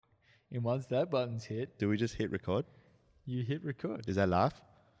And once that button's hit, Do we just hit record? you hit record. Is that live?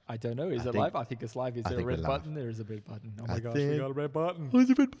 I don't know. Is it live? I think it's live. Is there a red button? There is a red button. Oh my gosh, we got a red button. Where's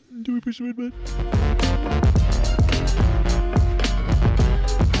the red button? Do we push the red button?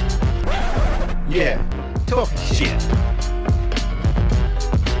 Yeah, talking shit.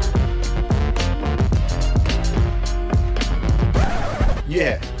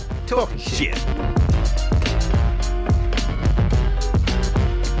 Yeah, talking shit.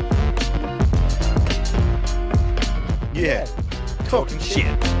 Yeah, talking shit.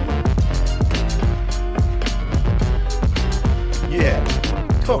 Yeah,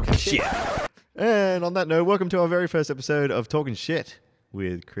 talking shit. And on that note, welcome to our very first episode of Talking Shit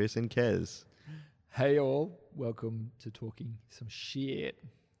with Chris and Kez. Hey all, welcome to Talking Some Shit.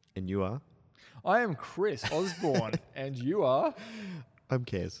 And you are? I am Chris Osborne, and you are? I'm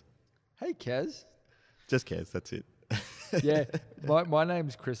Kez. Hey Kez. Just Kez, that's it. Yeah, my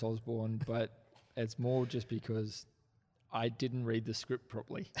name's Chris Osborne, but it's more just because I didn't read the script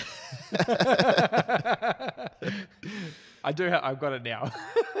properly. I've got it now.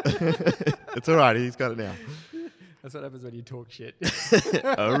 It's all right, he's got it now. That's what happens when you talk shit.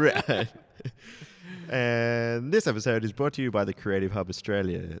 All right. And this episode is brought to you by the Creative Hub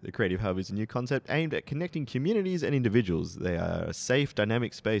Australia. The Creative Hub is a new concept aimed at connecting communities and individuals. They are a safe,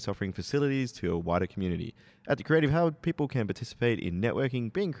 dynamic space offering facilities to a wider community. At the Creative Hub, people can participate in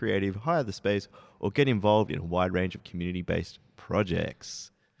networking, being creative, hire the space, or get involved in a wide range of community-based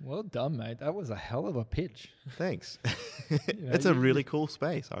projects. Well done, mate. That was a hell of a pitch. Thanks. know, It's a really cool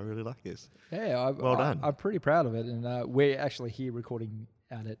space. I really like this. Yeah, Well done. I'm pretty proud of it, and we're actually here recording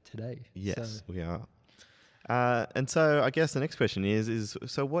at it today. Yes, So, we are. And so I guess the next question is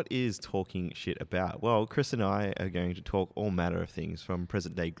so what is talking shit about? Well, Chris and I are going to talk all manner of things, from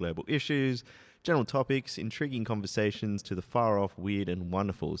present-day global issues, general topics, intriguing conversations, to the far-off, weird and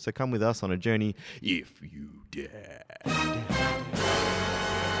wonderful. So come with us on a journey, if you dare.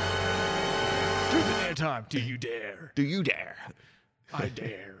 Truth in air time. Do you dare? Do you dare? I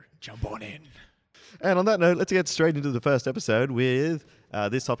dare. Jump on in. And on that note, let's get straight into the first episode with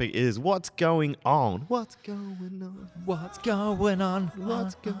this topic is what's going on? What's going on? What's going on?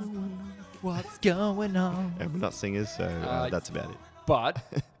 What's going on? What's going on? And we're not singers, so that's about it. But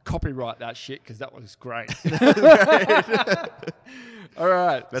copyright that shit because that was great. All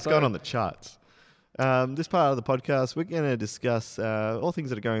right. That's going on the charts. This part of the podcast, we're going to discuss all things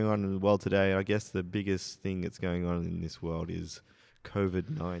that are going on in the world today. I guess the biggest thing that's going on in this world is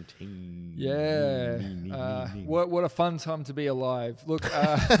COVID-19. Yeah. What a fun time to be alive. Look,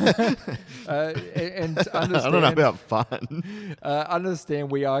 and understand, I don't know about fun. Understand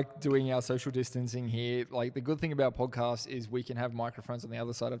we are doing our social distancing here. Like, the good thing about podcasts is we can have microphones on the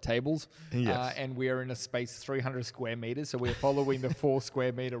other side of tables. Yes. And we are in a space 300 square meters. So we're following the 4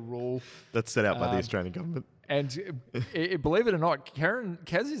 square meter rule. That's set out by the Australian government. And believe it or not,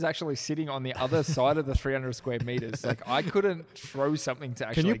 Kez is actually sitting on the other side of the 300 square meters. Like, I couldn't throw something to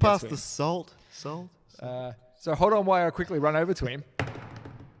actually Can you get pass to the him. salt? So hold on while I quickly run over to him.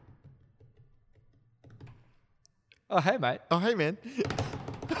 Oh, hey, mate. Oh, hey, man.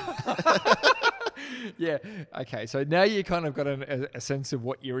 Yeah. Okay. So now you kind of got a sense of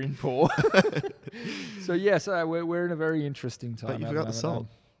what you're in for. So, yes, we're in a very interesting time. But you at forgot the moment. salt.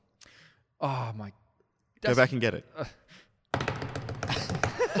 Oh, my. Go back and get it.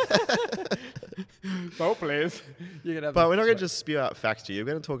 Salt, please. But we're not going to just spew out facts to you. We're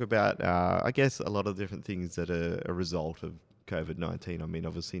going to talk about, I guess, a lot of different things that are a result of COVID-19. I mean,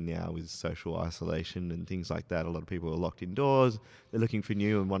 obviously now with social isolation and things like that, a lot of people are locked indoors. They're looking for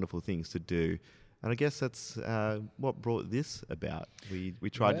new and wonderful things to do. And I guess that's what brought this about. We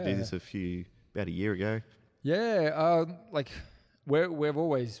tried to do this about a year ago. Yeah. We've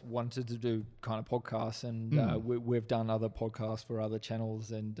always wanted to do kind of podcasts, and we've done other podcasts for other channels,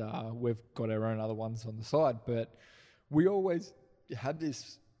 and we've got our own other ones on the side. But we always had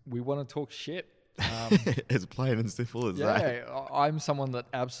this, we want to talk shit. As plain and simple as that. Yeah, I'm someone that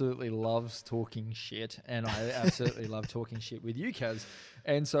absolutely loves talking shit, and I absolutely love talking shit with you, Kaz.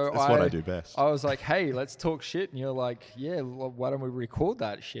 And so That's what I do best. I was like, hey, let's talk shit. And you're like, yeah, why don't we record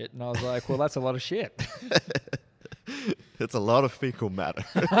that shit? And I was like, well, that's a lot of shit. It's a lot of fecal matter.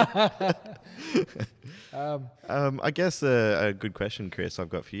 I guess a good question, Chris, I've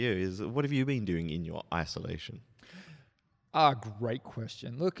got for you is, what have you been doing in your isolation? Great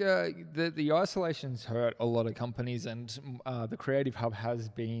question. Look, the isolation's hurt a lot of companies, and the Creative Hub has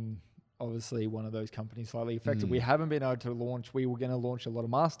been obviously one of those companies slightly affected. We haven't been able to launch. We were going to launch a lot of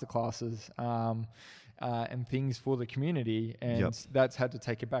masterclasses and things for the community, and Yep. that's had to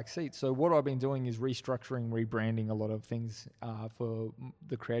take a back seat. So what I've been doing is restructuring, rebranding a lot of things for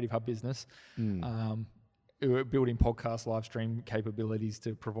the Creative Hub business. We're building podcast live stream capabilities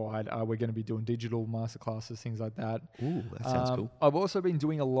to provide. We're going to be doing digital masterclasses, things like that. Ooh, that sounds cool. I've also been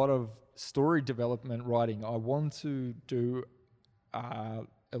doing a lot of story development writing. I want to do a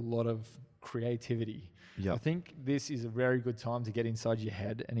lot of creativity. Yep. I think this is a very good time to get inside your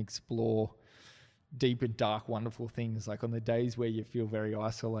head and explore deep and dark, wonderful things. Like on the days where you feel very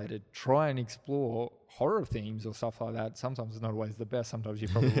isolated, try and explore horror themes or stuff like that. Sometimes it's not always the best. Sometimes you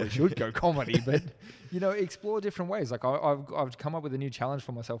probably should go comedy, but explore different ways. Like I've come up with a new challenge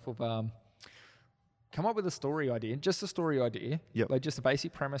for myself of come up with a story idea, just a story idea, Yep. like just a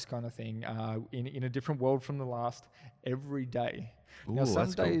basic premise kind of thing, in a different world from the last every day. Now, Ooh, some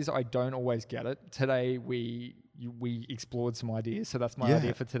that's cool. days I don't always get it. Today we explored some ideas, so that's my Yeah.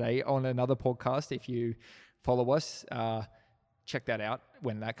 idea for today on another podcast. If you follow us, check that out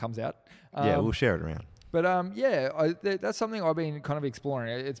when that comes out. Yeah, we'll share it around. But that's something I've been kind of exploring.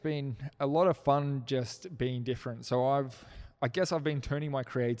 It's been a lot of fun just being different. So I guess I've been turning my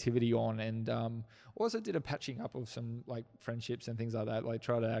creativity on, and also did a patching up of some like friendships and things like that. Like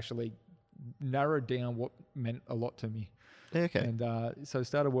try to actually narrow down what meant a lot to me. Yeah, okay. And so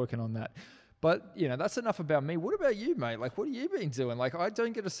started working on that. But, that's enough about me. What about you, mate? Like, what have you been doing? Like, I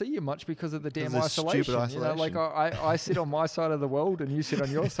don't get to see you much because of the damn Because of isolation. stupid You know, like, isolation. I sit on my side of the world and you sit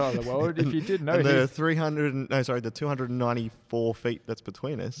on your side of the world. If you didn't know, And the 294 feet that's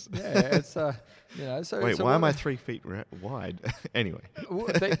between us. yeah, it's, so. Wait, so why am what- I 3 feet wide? Anyway, Well,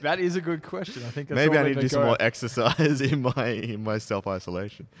 that is a good question. I think that's maybe all I we're need to gonna do some go more at. exercise in my self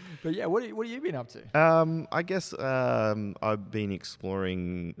isolation. But yeah, what have you been up to? I guess I've been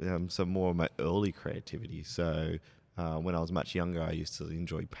exploring some more of my early creativity. So when I was much younger, I used to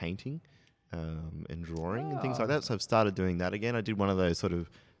enjoy painting and drawing and things like that. So I've started doing that again. I did one of those sort of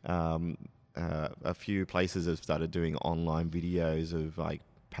a few places have started doing online videos of like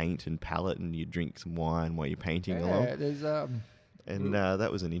paint and palette, and you drink some wine while you're painting along. Yeah, there's And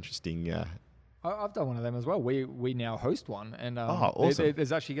that was an interesting. I've done one of them as well. We now host one, and awesome.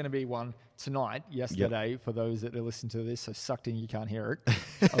 there's actually going to be one tonight, yesterday, for those that are listening to this. So sucked in, you can't hear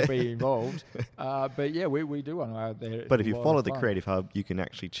it. I'll be involved. But yeah, we do one out there. But if you Lot follow of the fun. Creative Hub, you can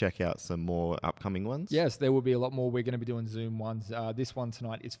actually check out some more upcoming ones. Yes, there will be a lot more. We're going to be doing Zoom ones. This one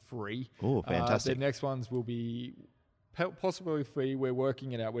tonight is free. Oh, fantastic. The next ones will be possibly free. We're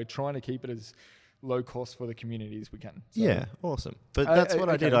working it out. We're trying to keep it as low cost for the community as we can. So, Yeah, awesome. But that's what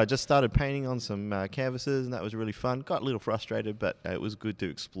I did. okay. I just started painting on some canvases, and that was really fun. Got a little frustrated, but it was good to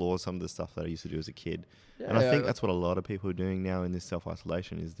explore some of the stuff that I used to do as a kid. And I think that's what a lot of people are doing now in this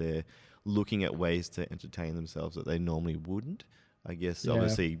self-isolation is they're looking at ways to entertain themselves that they normally wouldn't. I guess, Yeah.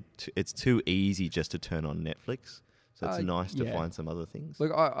 obviously, it's too easy just to turn on Netflix. So it's nice to yeah. find some other things.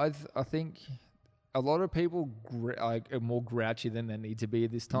 Look, I think a lot of people are more grouchy than they need to be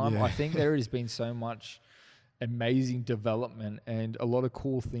at this time. Yeah. I think there has been so much amazing development and a lot of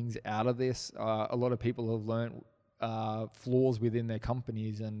cool things out of this. A lot of people have learned flaws within their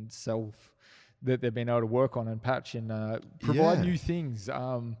companies and that they've been able to work on and patch and provide Yeah. new things.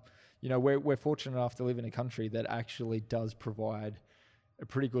 We're fortunate enough to live in a country that actually does provide a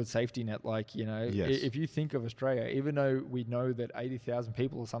pretty good safety net. Like, Yes. if you think of Australia, even though we know that 80,000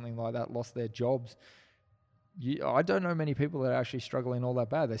 people or something like that lost their jobs, I don't know many people that are actually struggling all that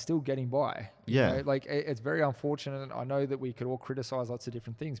bad. They're still getting by. Yeah. Like it's very unfortunate. I know that we could all criticize lots of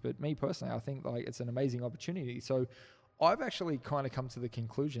different things, but me personally, I think like it's an amazing opportunity. So I've actually kind of come to the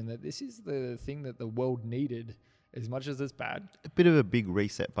conclusion that this is the thing that the world needed as much as it's bad. A bit of a big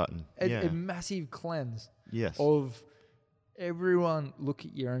reset button. A massive cleanse Yes. of everyone look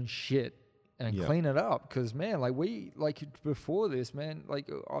at your own shit and Yeah. clean it up. Because man, before this, man, like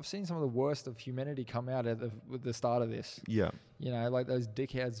I've seen some of the worst of humanity come out at the start of this. Yeah. Like those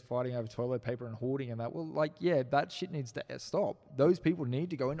dickheads fighting over toilet paper and hoarding and that. Well, that shit needs to stop. Those people need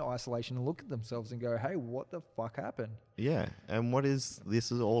to go into isolation and look at themselves and go, hey, what the fuck happened? Yeah. And what is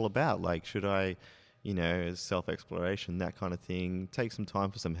this is all about? Like, should I, self-exploration, that kind of thing, take some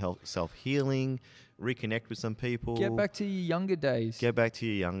time for some self-healing, reconnect with some people. Get back to your younger days. Get back to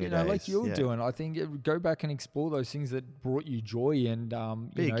your younger days. Like you're yeah. doing. I think go back and explore those things that brought you joy and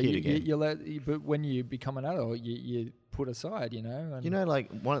Be a kid again. but when you become an adult, you put aside, and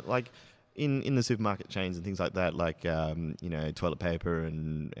in the supermarket chains and things like that, like toilet paper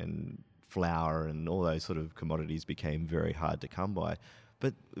and flour and all those sort of commodities became very hard to come by.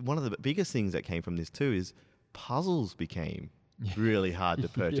 But one of the biggest things that came from this too is puzzles became really hard to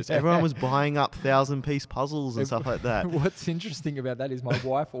purchase. Yeah. Everyone was buying up 1,000-piece puzzles and stuff like that. What's interesting about that is my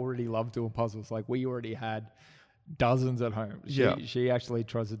wife already loved doing puzzles. Like we already had dozens at home. She actually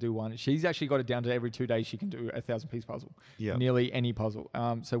tries to do one. She's actually got it down to every 2 days she can do a 1,000-piece puzzle. Yeah. Nearly any puzzle.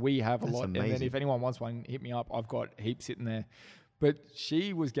 So we have a lot. Amazing. And then if anyone wants one, hit me up. I've got heaps sitting there. But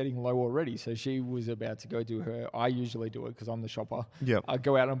she was getting low already, so she was about to go do her. I usually do it because I'm the shopper. Yep. I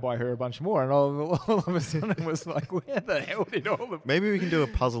go out and buy her a bunch more, and all of a sudden it was like, where the hell did all of Maybe we can do a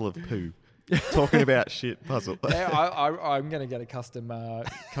puzzle of poo. Talking about shit puzzle. Yeah, I'm going to get a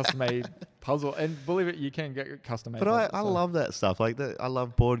custom-made puzzle. And believe it, you can get custom-made But puzzles. I love that stuff. Like I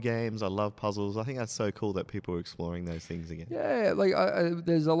love board games. I love puzzles. I think that's so cool that people are exploring those things again. Yeah, like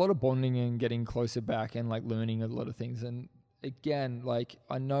there's a lot of bonding and getting closer back and like learning a lot of things. And again, like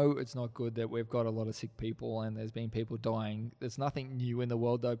I know it's not good that we've got a lot of sick people and there's been people dying. There's nothing new in the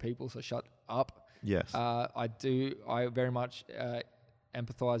world though, people, so shut up. Yes. I very much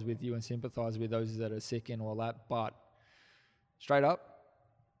empathize with you and sympathize with those that are sick and all that, but straight up,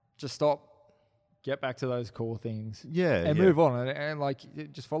 just stop, get back to those core things, and move on, and like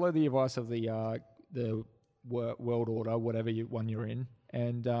just follow the advice of the world order, whatever one you're in,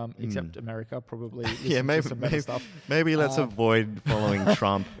 and except America, probably. Maybe let's avoid following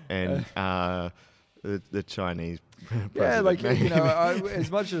Trump and the Chinese president. Yeah, like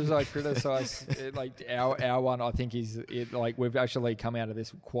as much as I criticize like our one, I think like we've actually come out of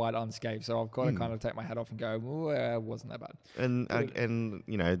this quite unscathed. So I've got to kind of take my hat off and go, well, it wasn't that bad. And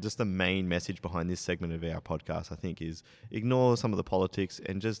just the main message behind this segment of our podcast, I think, is ignore some of the politics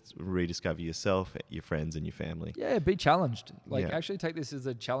and just rediscover yourself, your friends, and your family. Yeah, be challenged. Like actually take this as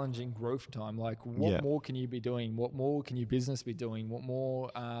a challenging growth time. Like what more can you be doing? What more can your business be doing? What more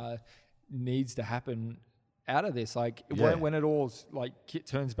needs to happen out of this? Like when it all like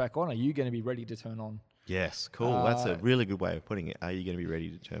turns back on, are you going to be ready to turn on? Yes, cool. That's a really good way of putting it. Are you going to be ready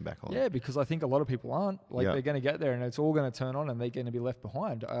to turn back on? Yeah, because I think a lot of people aren't. Like they're going to get there and it's all going to turn on and they're going to be left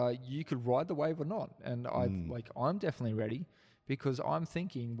behind. You could ride the wave or not. And I'm definitely ready because I'm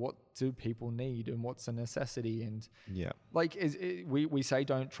thinking, what do people need and what's a necessity? And like we say,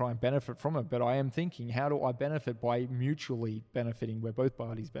 don't try and benefit from it, but I am thinking, how do I benefit by mutually benefiting where both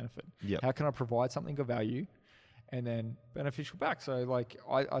parties benefit? How can I provide something of value and then beneficial back? So like,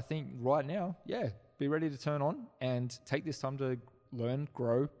 I think right now, be ready to turn on and take this time to learn,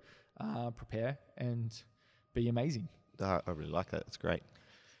 grow, prepare, and be amazing. I really like that. It's great.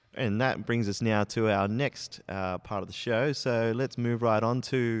 And that brings us now to our next part of the show. So let's move right on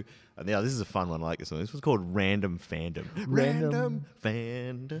to... Now, this is a fun one. I like this one. This was called Random Fandom. Random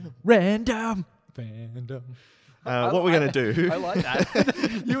Fandom. Random Fandom. What we're going to do... I like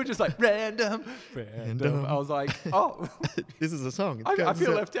that. You were just like, Random Fandom. I was like, oh. This is a song. I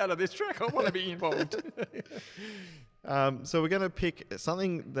feel left out of this track. I want to be involved. So we're going to pick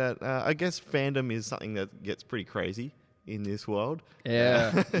something that... I guess fandom is something that gets pretty crazy in this world.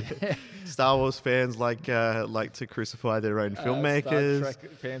 Yeah. Star Wars fans like to crucify their own filmmakers. Star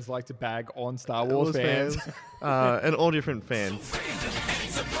Trek fans like to bag on Star Wars fans. And all different fans.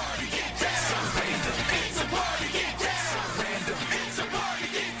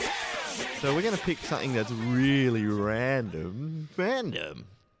 So we're going to pick something that's really random. Fandom.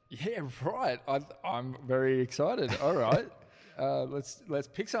 Yeah, right. I'm very excited. All right. Let's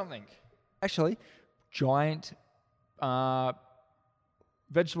pick something. Actually, giant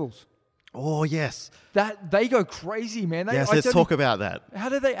vegetables. Oh yes, that they go crazy, man. Let's talk about that.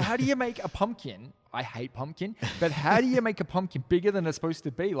 How do you make a pumpkin? I hate pumpkin, but how do you make a pumpkin bigger than it's supposed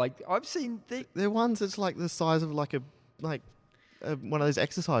to be? Like I've seen, they're ones that's like the size of like one of those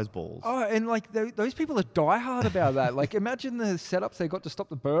exercise balls. Oh, and like those people are diehard about that. Like imagine the setups they got to stop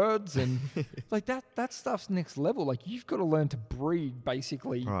the birds and like that stuff's next level. Like you've got to learn to breed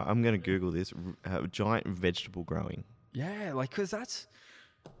basically. All right, I'm going to Google this. Giant vegetable growing. Yeah, like because that's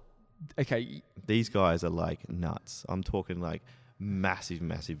okay. These guys are like nuts. I'm talking like massive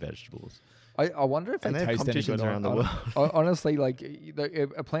vegetables. I wonder if they taste any good around the world. Honestly, like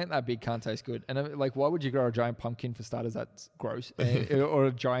a plant that big can't taste good. And like, why would you grow a giant pumpkin for starters? That's gross. Or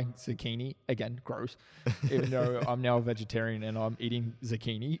a giant zucchini. Again, gross. Even though I'm now a vegetarian and I'm eating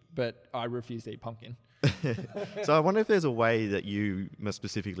zucchini, but I refuse to eat pumpkin. So I wonder if there's a way that you must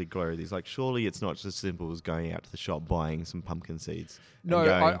specifically grow these. Like, surely it's not just as simple as going out to the shop, buying some pumpkin seeds. No,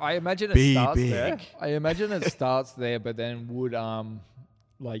 I imagine it starts there. I imagine it starts there, but then would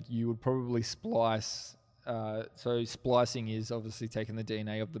like you would probably splice. So splicing is obviously taking the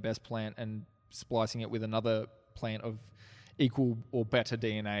DNA of the best plant and splicing it with another plant of equal or better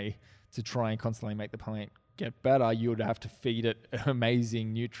DNA to try and constantly make the plant get better. You would have to feed it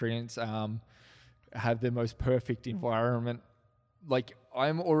amazing nutrients, have the most perfect environment like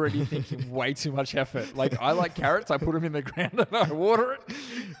I'm already thinking way too much effort. Like I like carrots, I put them in the ground and I water it.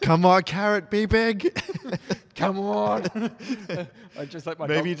 Come on, carrot, be big. Come on. I just like my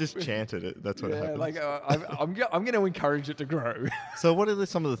Maybe dog- you just chanted it. That's what yeah, happens. like I'm going to encourage it to grow. So what are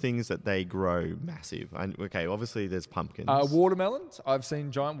some of the things that they grow massive? Okay, obviously there's pumpkins. Watermelons. I've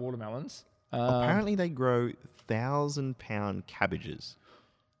seen giant watermelons. Apparently they grow 1,000-pound cabbages.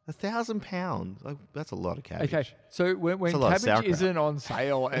 1,000 pounds. Like, that's a lot of cabbage. Okay, so when It's a lot of cabbage sauerkraut. isn't on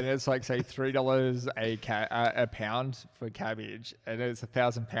sale and it's like say $3 a pound for cabbage, and it's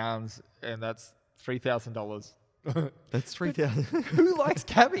 1,000 pounds, and that's $3,000. That's 3,000. Who likes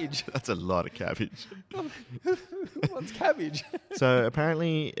cabbage? That's a lot of cabbage. Who wants cabbage? So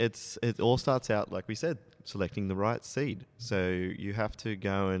apparently it all starts out, like we said, selecting the right seed. So you have to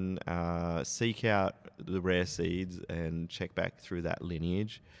go and seek out the rare seeds and check back through that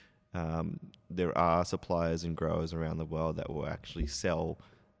lineage. There are suppliers and growers around the world that will actually sell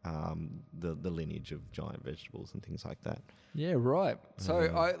the lineage of giant vegetables and things like that. Yeah, right. So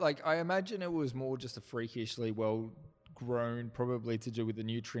I imagine it was more just a freakishly well grown, probably to do with the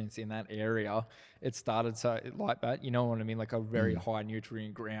nutrients in that area. It started so like that, you know what I mean, like a very high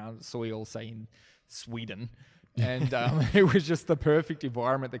nutrient ground soil, say in Sweden, and it was just the perfect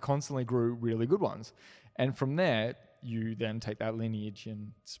environment that constantly grew really good ones. And from there, you then take that lineage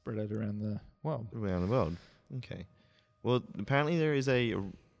and spread it around the world. Around the world. Okay. Well, apparently there is a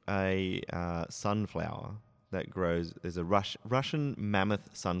sunflower that grows. There's a Russian mammoth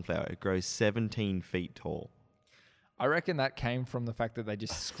sunflower. It grows 17 feet tall. I reckon that came from the fact that they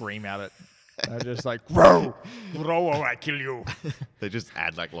just scream at it. They're just like, grow, grow or I kill you. They just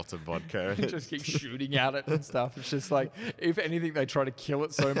add like lots of vodka. Just keep shooting at it and stuff. It's just like, if anything, they try to kill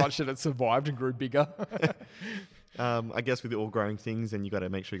it so much that it survived and grew bigger. I guess with all growing things, then you got to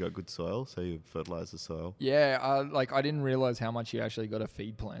make sure you got good soil, so you fertilize the soil. Yeah, like I didn't realize how much you actually got to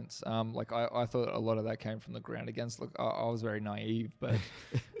feed plants. Like I thought a lot of that came from the ground. Look, I was very naive, but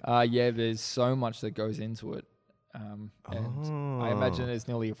yeah, there's so much that goes into it. And I imagine it's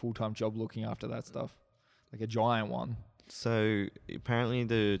nearly a full-time job looking after that stuff, like a giant one. So apparently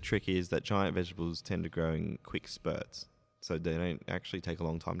the trick is that giant vegetables tend to grow in quick spurts, so they don't actually take a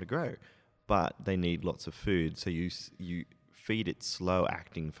long time to grow, but they need lots of food. So you feed it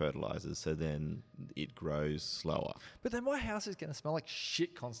slow-acting fertilizers, so then it grows slower. But then my house is going to smell like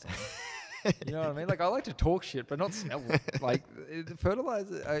shit constantly. You know what I mean? Like I like to talk shit, but not smell it. Like the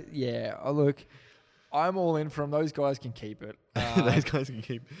fertilizer, yeah. Look, I'm all in from those guys can keep it. Those guys can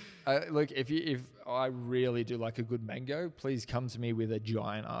keep. Look, if I really do like a good mango, please come to me with a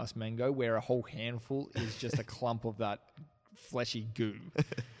giant ass mango where a whole handful is just a clump of that fleshy goo.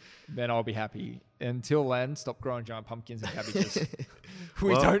 Then I'll be happy. Until then, stop growing giant pumpkins and cabbages.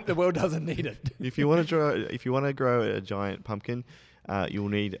 The world doesn't need it. If you want to grow a giant pumpkin, you'll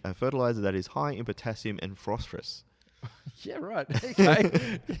need a fertilizer that is high in potassium and phosphorus. Yeah, right.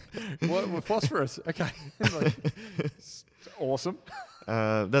 Okay. What phosphorus? Okay. Like, awesome.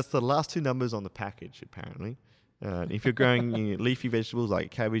 That's the last two numbers on the package, apparently. If you're growing leafy vegetables like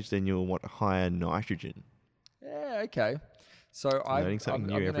cabbage, then you'll want higher nitrogen. Yeah, okay. So I'm Learning something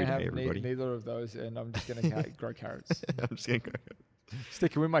new going every to day, have everybody. neither of those, and I'm just going to grow carrots. I'm just going to go.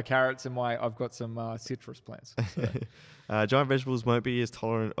 Sticking with my carrots and I've got some citrus plants. So. Giant vegetables won't be as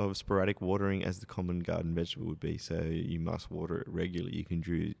tolerant of sporadic watering as the common garden vegetable would be, so you must water it regularly. You can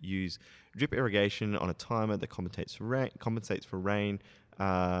use drip irrigation on a timer that compensates for rain,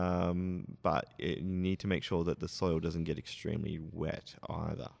 but you need to make sure that the soil doesn't get extremely wet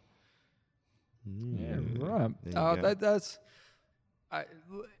either. Yeah, right. There you go. That's...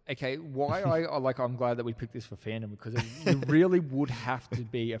 okay, why I'm glad that we picked this for fandom, because you really would have to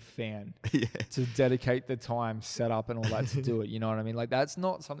be a fan to dedicate the time, set up and all that to do it. You know what I mean? Like that's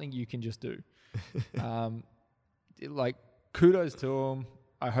not something you can just do. Like kudos to them.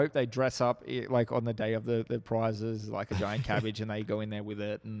 I hope they dress up like on the day of the prizes, like a giant cabbage, and they go in there with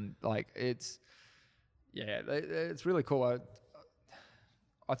it, and like it's really cool.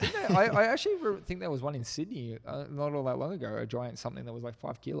 I think I actually think there was one in Sydney not all that long ago, a giant something that was like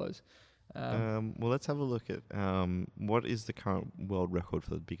 5 kilos. Well, let's have a look at what is the current world record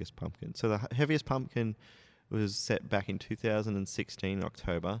for the biggest pumpkin. So the heaviest pumpkin was set back in 2016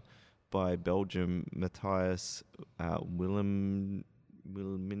 October by Belgium Matthias Willemges,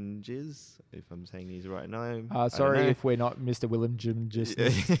 if I'm saying his right name. Sorry if we're not Mr. Willemges.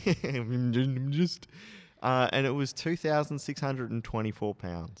 And it was 2,624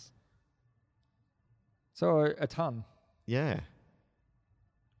 pounds. So a ton. Yeah.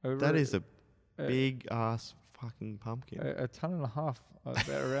 That is a big ass fucking pumpkin. A ton and a half, I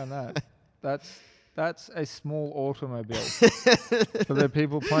bet, around that. That's That's a small automobile. For the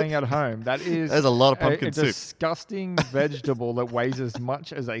people playing at home, that is There's a lot of pumpkin a soup. disgusting vegetable that weighs as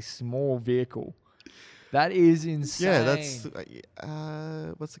much as a small vehicle. That is insane. Yeah, that's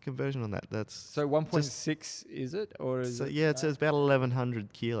what's the conversion on that? That's So 1.6 is it, or is so, it? yeah, it says about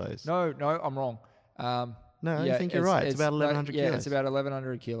 1,100 kilos. No, I'm wrong. No, I think you're right. It's about 1,100 Yeah, kilos. it's about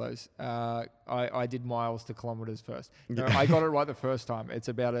 1,100 kilos. I did miles to kilometers first. No, I got it right the first time. It's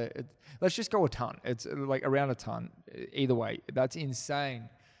about let's just go a ton. It's like around a ton. Either way, that's insane.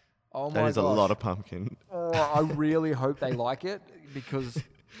 Oh my That is gosh. a lot of pumpkin. Oh, I really hope they like it because.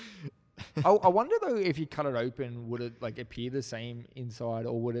 I wonder though if you cut it open, would it like appear the same inside,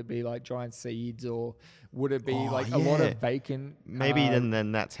 or would it be like giant seeds, or would it be a lot yeah. of vacant? Maybe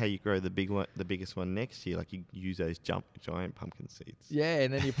then that's how you grow the biggest one next year. Like you use those giant pumpkin seeds. Yeah,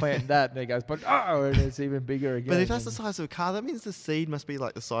 and then you plant that, and it goes, and it's even bigger again. But if that's the size of a car, that means the seed must be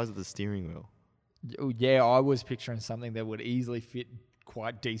like the size of the steering wheel. Yeah, I was picturing something that would easily fit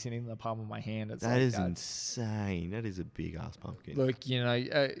quite decent in the palm of my hand. It's That like is insane. That is a big ass pumpkin. Look,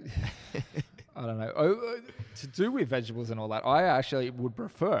 I don't know. To do with vegetables and all that, I actually would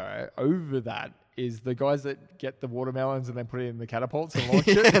prefer over that is the guys that get the watermelons and then put it in the catapults and launch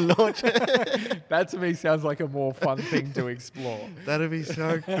it. Yeah, launch it. That to me sounds like a more fun thing to explore. That'd be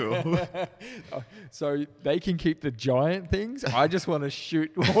so cool. So they can keep the giant things. I just want to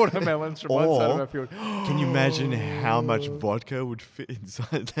shoot watermelons from one side of a field. Can you imagine how much vodka would fit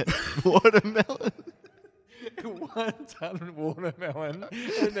inside that watermelon? 1 ton of watermelon,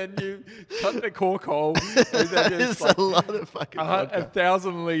 and then you cut the cork hole, and then That it's is like a lot of fucking vodka.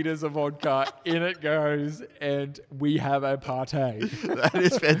 1,000 liters of vodka. In it goes, and we have a party. That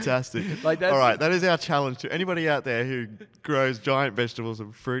is fantastic. Like that's- All right, that is our challenge to anybody out there who grows giant vegetables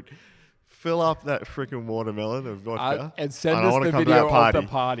and fruit. Fill up that freaking watermelon of vodka And send I us wanna the come to video that of the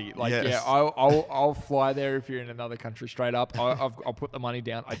party. Like, Yes. yeah, I'll fly there if you're in another country straight up. I'll put the money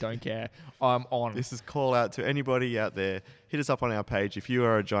down. I don't care. I'm on. This is call out to anybody out there. Hit us up on our page. If you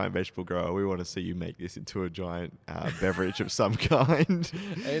are a giant vegetable grower, we want to see you make this into a giant beverage of some kind.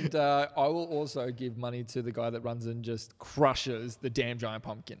 And I will also give money to the guy that runs and just crushes the damn giant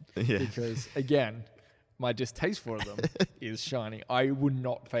pumpkin. Yeah. Because, again, my distaste for them is shiny. I would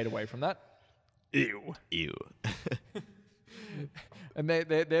not fade away from that. Ew. Ew. And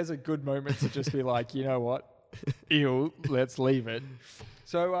there's a good moment to just be like, you know what? Ew, let's leave it.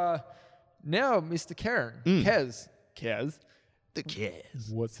 So now, Mr. Karen, Kez, The cares.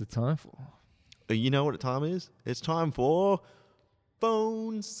 what's the time for? You know what the time is? It's time for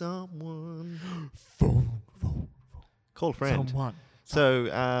phone someone. Phone. Call a friend. Someone.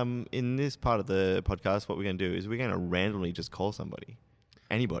 So in this part of the podcast, what we're going to do is we're going to randomly just call somebody.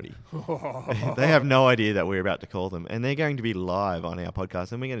 Anybody. They have no idea that we're about to call them, and they're going to be live on our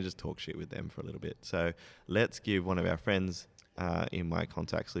podcast, and we're going to just talk shit with them for a little bit. So let's give one of our friends in my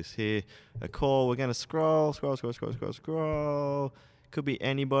contacts list here a call. We're going to scroll. Could be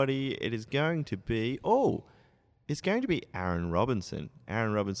anybody. It is going to be it's going to be Aaron Robinson.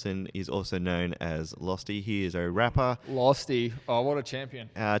 Aaron Robinson is also known as Losty. He is a rapper. Losty. Oh, what a champion.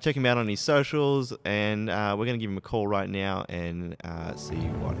 Check him out on his socials, and we're going to give him a call right now and see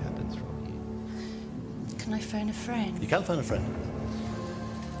what happens from here. Can I phone a friend? You can phone a friend.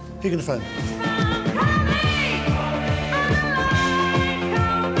 Who are you going to phone?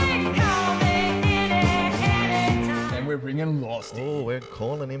 And we're bringing Losty. Oh, we're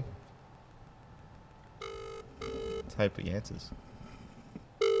calling him. Let's hope he answers.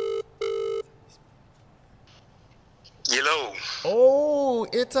 Hello. Oh,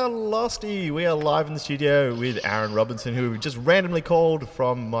 it's a Losty. We are live in the studio with Aaron Robinson, who just randomly called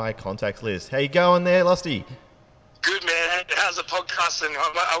from my contacts list. How you going there, Losty? Good, man. How's the podcasting?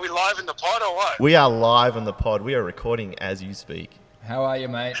 Are we live in the pod or what? We are live on the pod. We are recording as you speak. How are you,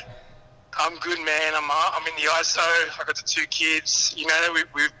 mate? I'm good, man. I'm in the ISO. I got the 2 kids. You know,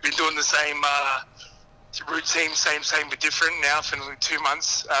 we've been doing the same routine, same but different now for 2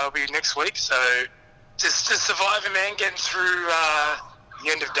 months. It'll be next week. So just surviving, man, getting through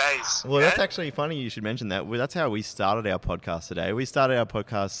the end of days. Well, that's actually funny you should mention that. Well, that's how we started our podcast today. We started our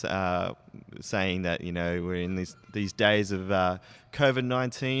podcast saying that, you know, we're in these days of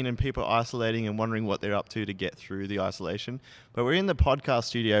COVID-19 and people isolating and wondering what they're up to get through the isolation. But we're in the podcast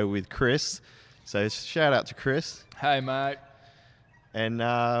studio with Chris. So shout out to Chris. Hey, mate. And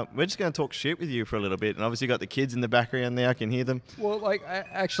we're just going to talk shit with you for a little bit. And obviously you got the kids in the background there. I can hear them. Well, like, I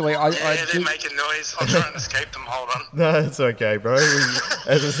Yeah, do, they're making noise. I'll try and escape them. Hold on. No, it's okay, bro.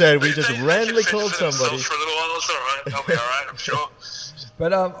 As I said, we just They can randomly fend called for themselves somebody. for a little while. It's all right. They'll be all right, I'm sure.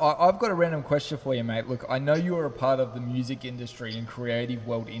 But I've got a random question for you, mate. Look, I know you're a part of the music industry and creative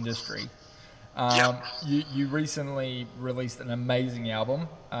world industry. You recently released an amazing album.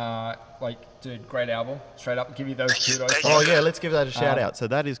 Dude, great album. Straight up, give you those kudos. Oh yeah, let's give that a shout out. So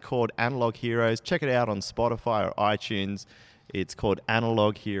that is called Analog Heroes. Check it out on Spotify or iTunes. It's called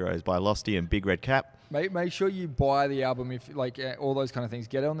Analog Heroes by Losty and Big Red Cap. Make sure you buy the album, if all those kind of things.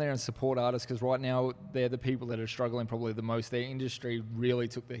 Get on there and support artists, because right now they're the people that are struggling probably the most. Their industry really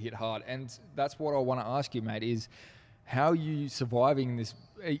took the hit hard, and that's what I want to ask you, mate. Is how are you surviving in this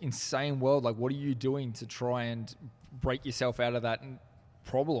insane world? Like, what are you doing to try and break yourself out of that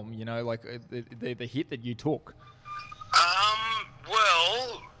problem? You know, like the hit that you took.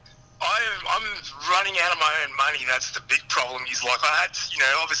 Well, I'm running out of my own money. That's the big problem. Is like I had,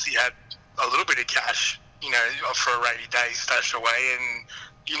 obviously had a little bit of cash, for a rainy day stashed away, and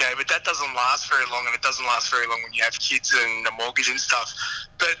but that doesn't last very long, and it doesn't last very long when you have kids and a mortgage and stuff.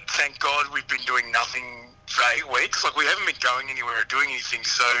 But thank God we've been doing nothing for 8 weeks. Like, we haven't been going anywhere or doing anything.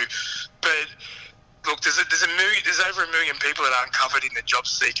 So, but look, there's over 1 million people that aren't covered in the job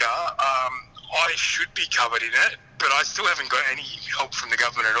seeker. I should be covered in it, but I still haven't got any help from the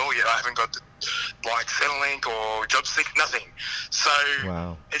government at all yet. I haven't got Centrelink or JobSeek, nothing. So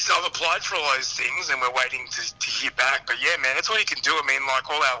I've applied for all those things, and we're waiting to hear back. But yeah, man, that's all you can do. I mean, like,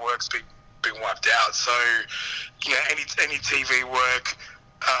 all our work's been wiped out. So, any TV work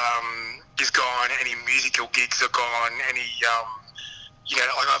is gone. Any musical gigs are gone. Any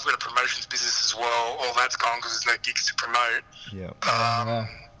like, I've got a promotions business as well. All that's gone because there's no gigs to promote. Yeah.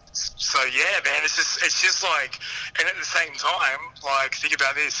 So yeah, man, it's just like, and at the same time, like, think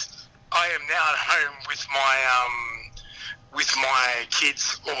about this. I am now at home with my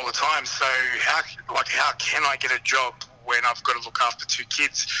kids all the time. So how can I get a job when I've got to look after 2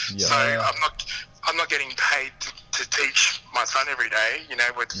 kids? Yeah. So I'm not getting paid to teach my son every day.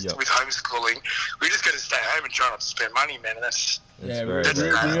 With homeschooling, we just got to stay home and try not to spend money, man. And that's really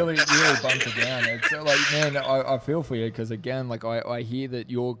bumped it down. It's like, man, I feel for you, because again, like, I hear that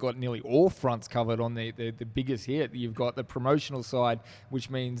you've got nearly all fronts covered on the biggest hit. You've got the promotional side,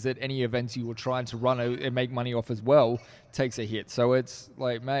 which means that any events you were trying to run and make money off as well takes a hit. So it's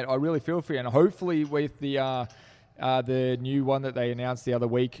like, mate, I really feel for you, and hopefully with the new one that they announced the other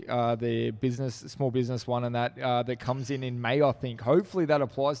week, the small business one, and that comes in May, I think. Hopefully that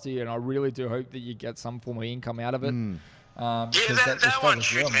applies to you, and I really do hope that you get some form of income out of it. That one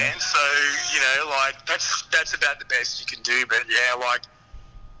should, man. So, that's about the best you can do. But yeah, like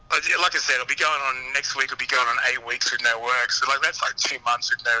I said, it'll be going on next week. It'll be going on 8 weeks with no work. So that's like 2 months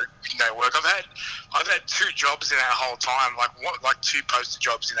with no work. I've had 2 jobs in that whole time. Like 2 posted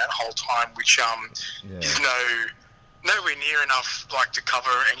jobs in that whole time, which is nowhere near enough, like, to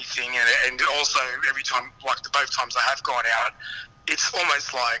cover anything. And also every time, like, both times I have gone out, it's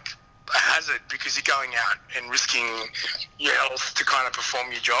almost like a hazard, because you're going out and risking your health to kind of perform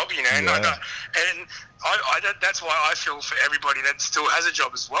your job, And that's why I feel for everybody that still has a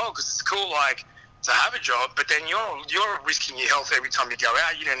job as well, because it's cool, like, to have a job, but then you're risking your health every time you go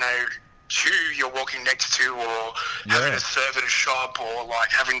out. You don't know who you're walking next to, or having to serve at a shop, or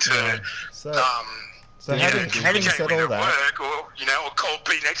like having to So having said all that, work, or or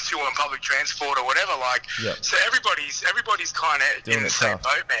be next to you on public transport or whatever, like, so everybody's kind of in the same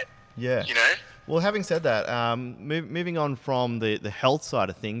boat, man. Yeah. Well, having said that, moving on from the health side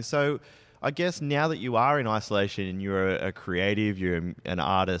of things, so I guess now that you are in isolation and you're a creative, you're an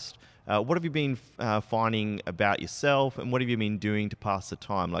artist, what have you been finding about yourself, and what have you been doing to pass the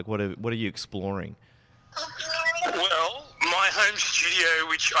time? Like, what are you exploring? Well, my home studio,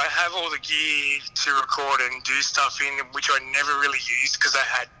 which I have all the gear to record and do stuff in, which I never really used because I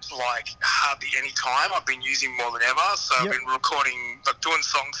had, like, hardly any time. I've been using more than ever. So I've been recording, like, doing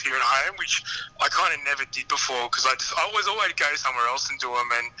songs here at home, which I kind of never did before, because I was always go somewhere else and do them,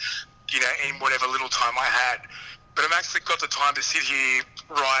 and, in whatever little time I had. But I've actually got the time to sit here,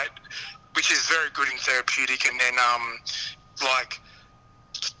 write, which is very good and therapeutic, and then, like,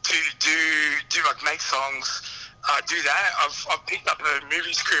 do like, make songs. Do that. I've picked up a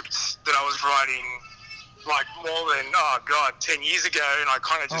movie script that I was writing, like, more than 10 years ago, and I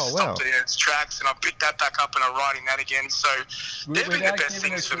kind of just stopped it in its tracks, and I picked that back up, and I'm writing that again. So they've been the best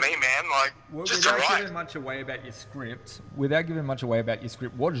things for me, man. Like, just to write. Without giving much away about your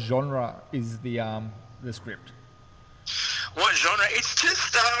script, what genre is the script? What genre? It's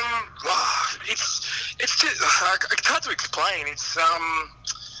just it's hard to explain. It's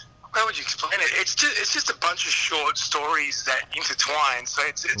how would you explain it? It's just a bunch of short stories that intertwine. So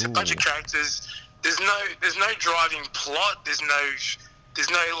it's a bunch of characters. There's no driving plot. There's no there's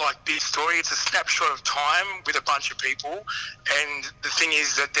no like big story. It's a snapshot of time with a bunch of people, and the thing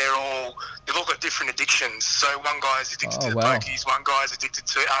is that they've all got different addictions. So one guy's addicted to pokies, one guy's addicted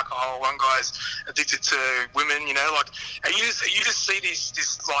to alcohol, one guy's addicted to women. You know, like, and you just see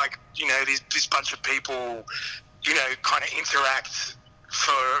this bunch of people, you know, kind of interact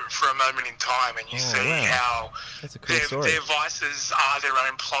for a moment in time, and you see how that's a cool story. Their vices are their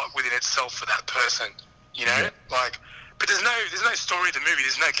own plot within itself for that person. You know, like. But there's no story of the movie.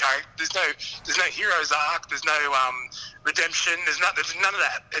 There's no character. There's no hero's arc. There's no redemption. There's none of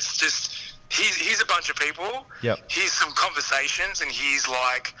that. It's just here's a bunch of people. Yep. Here's some conversations, and here's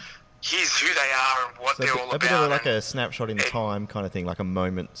who they are and what they're all about. A bit of like a snapshot in time kind of thing, like a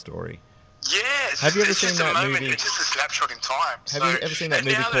moment story. Yeah. Have you ever seen that movie? It's just a snapshot in time. Have you ever seen that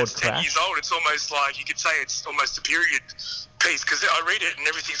movie called Crash? 10 years old. It's almost like you could say it's almost a period piece because I read it and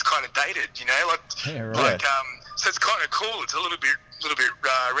everything's kind of dated. You know, so it's kind of cool. It's a little bit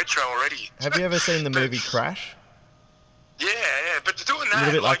retro already. Have you ever seen the movie Crash? Yeah, but doing that, a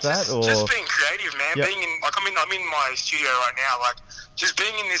little bit like that, or just being creative, man. Yep. Being in, like, I'm in my studio right now, like, just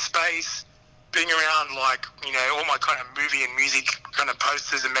being in this space, being around, like, you know, all my kind of movie and music kind of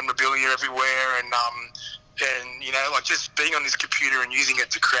posters and memorabilia everywhere, and you know, like, just being on this computer and using it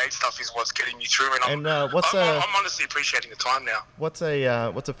to create stuff is what's getting me through. And I'm honestly appreciating the time now. What's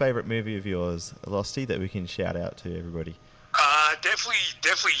a favourite movie of yours, Losty, that we can shout out to everybody?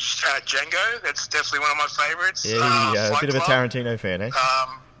 Definitely Django. That's definitely one of my favourites. Yeah, a bit of a Tarantino fan, eh?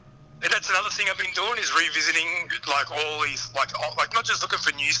 And that's another thing I've been doing is revisiting like all these like not just looking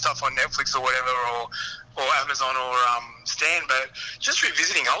for new stuff on Netflix or whatever or Amazon or Stan, but just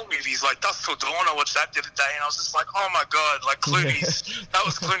revisiting old movies like Dusk Till Dawn. I watched that the other day and I was just like, oh my god, like Clooney's that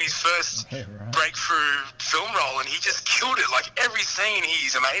was Clooney's first breakthrough film role, and he just killed it. Like every scene,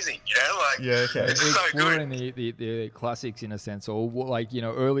 he's amazing. You know, like it's so good. The classics in a sense, or like, you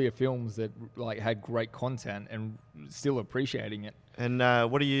know, earlier films that like had great content and still appreciating it. And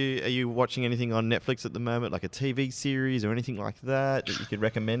what are you watching anything on Netflix at the moment, like a TV series or anything like that you could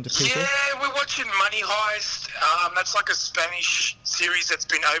recommend to people? Yeah, we're watching Money Heist. That's like a Spanish series that's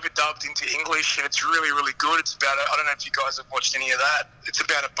been overdubbed into English, and it's really, really good. It's about, I don't know if you guys have watched any of that. It's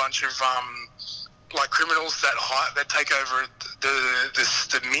about a bunch of like criminals that take over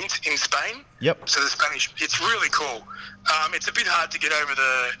the mint in Spain. Yep. So the Spanish, it's really cool. It's a bit hard to get over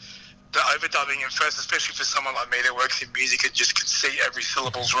the overdubbing at first, especially for someone like me that works in music and just can see every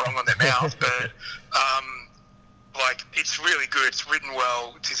syllable's wrong on their mouth. But like, it's really good. It's written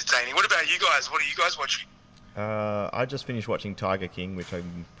well. It's entertaining. What about you guys? What are you guys watching? I just finished watching Tiger King, which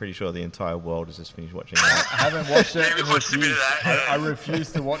I'm pretty sure the entire world has just finished watching that. I haven't watched it. Yeah, we watched a bit of that. I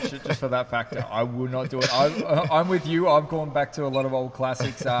refuse to watch it just for that factor. I will not do it. I'm with you. I've gone back to a lot of old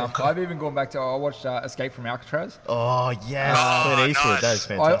classics. I've even gone back to, I watched Escape from Alcatraz. Oh, yes. Clint Eastwood. Nice. That is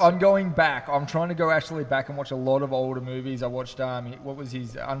fantastic. I'm going back. I'm trying to go actually back and watch a lot of older movies. I watched, what was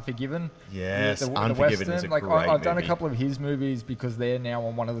his, Unforgiven? Yes, the Unforgiven Western. is a like, great I've done a movie. couple of his movies because they're now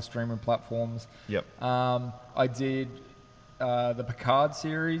on one of the streaming platforms. Yep. I did the Picard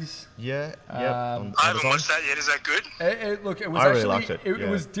series. Yeah. I haven't watched that yet. Is that good? Look, it was I really actually liked it, it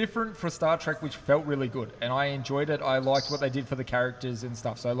was different for Star Trek, which felt really good, and I enjoyed it. I liked what they did for the characters and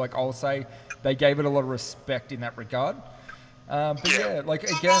stuff. So, like, I'll say they gave it a lot of respect in that regard. But yeah, like,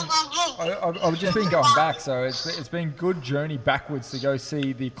 again, I've just been going back, so it's been a good journey backwards to go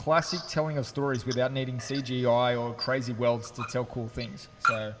see the classic telling of stories without needing CGI or crazy worlds to tell cool things.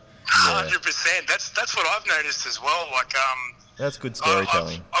 So. 100%. That's what I've noticed as well. Like, that's good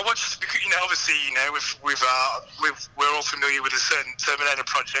storytelling. I watched, you know, obviously, you know, we're all familiar with a certain Terminator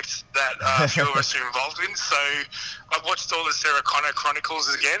project that a few of us are involved in. So I've watched all the Sarah Connor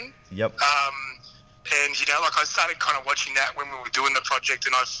Chronicles again. Yep. And, you know, like, I started kind of watching that when we were doing the project,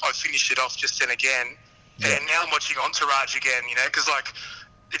 and I finished it off just then again. Yep. And now I'm watching Entourage again, you know, because, like,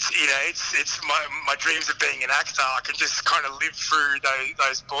 it's, you know, it's my dreams of being an actor. I can just kind of live through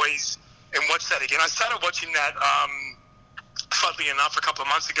those boys and watch that again. I started watching that, funnily enough, a couple of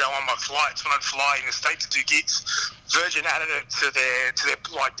months ago on my flights when I'd fly in the States to do gigs. Virgin added it to their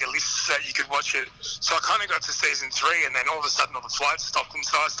lists that you could watch it. So I kind of got to season 3, and then all of a sudden all the flights stopped, and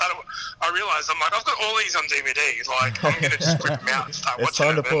so I realised, I'm like, I've got all these on DVD. Like, I'm going to just rip them out and start watching It's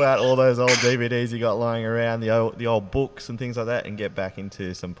time to pull out all those old DVDs you got lying around, the old books and things like that, and get back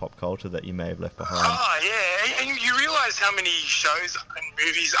into some pop culture that you may have left behind. Oh, yeah. And you realise how many shows and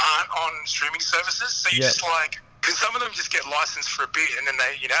movies aren't on streaming services. So you just like... Because some of them just get licensed for a bit, and then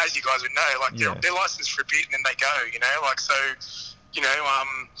they, you know, as you guys would know, like, they're licensed for a bit, and then they go, you know, like, so, you know,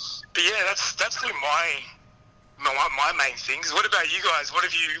 but yeah, that's been my main things. What about you guys? What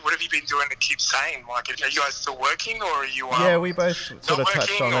have you been doing to keep sane? Like, are you guys still working, or are you? Yeah, we both sort of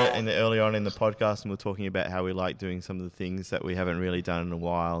touched working, on it early on in the podcast, and we're talking about how we like doing some of the things that we haven't really done in a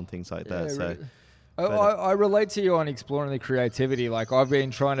while and things like that. So. I relate to you on exploring the creativity. Like, I've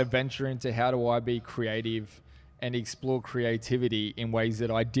been trying to venture into how do I be creative and explore creativity in ways that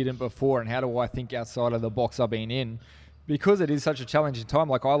I didn't before, and how do I think outside of the box I've been in, because it is such a challenging time.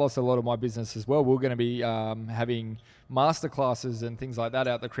 Like, I lost a lot of my business as well. We're going to be having masterclasses and things like that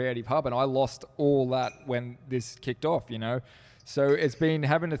out the Creative Hub, and I lost all that when this kicked off, you know. So it's been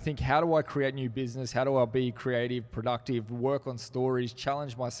having to think, how do I create new business? How do I be creative, productive, work on stories,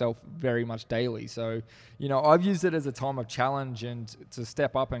 challenge myself very much daily? So, you know, I've used it as a time of challenge and to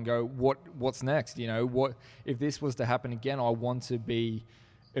step up and go, what's next? You know, what if this was to happen again? I want to be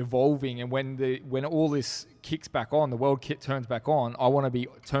evolving, and when all this kicks back on, the world turns back on, I want to be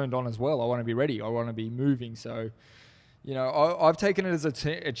turned on as well. I want to be ready. I want to be moving. So, you know, I've taken it as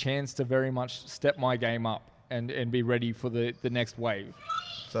a chance to very much step my game up and be ready for the next wave.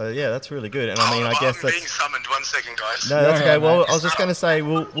 So yeah, that's really good. And I mean, I guess I'm that's being summoned. 1 second, guys. no, that's okay. Well, I was just going to say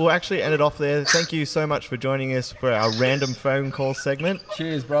we'll actually end it off there. Thank you so much for joining us for our random phone call segment.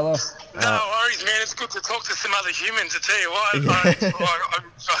 Cheers, brother. No worries, man. It's good to talk to some other humans. I tell you what,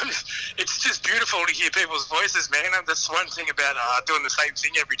 it's just beautiful to hear people's voices, man. And that's one thing about doing the same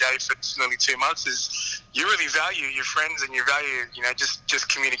thing every day for nearly 2 months is you really value your friends and you value, you know, just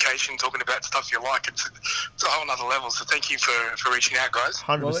communication, talking about stuff you like. It's a whole nother level. So thank you for reaching out, guys.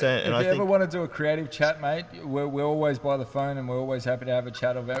 100%. Well, and if you ever want to do a creative chat, mate, we're always by the phone, and we're always happy to have a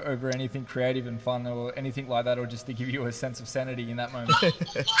chat over anything creative and fun or anything like that, or just to give you a sense of sanity in that moment. Mate,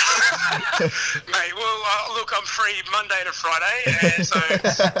 well, look, I'm free Monday to Friday, and so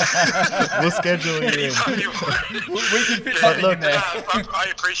we'll schedule you in. anytime you want. we can fit something in there.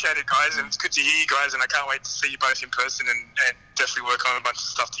 I appreciate it, guys, and it's good to hear you guys, and I can't wait to see you both in person and definitely work on a bunch of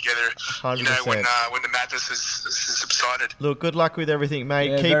stuff together. 100%. You know, when the madness is subsided. Look, good luck with everything,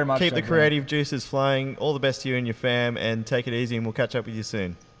 mate. Yeah, very much keep so, the man. creative juices flowing. All the best to you and your fam, and take it easy, and we'll catch up with you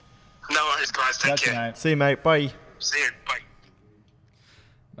soon. No worries, guys. Take Gotcha, care. mate. See you, mate. Bye. See you. Bye.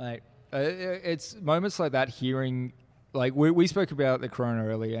 Mate, it's moments like that, hearing, like we spoke about the corona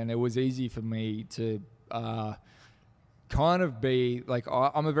earlier, and it was easy for me to kind of be like,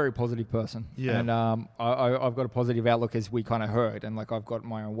 I'm a very positive person, Yeah. and I've got a positive outlook, as we kind of heard, and like I've got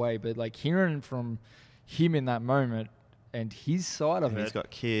my own way, but like hearing from him in that moment and his side of And it, he's got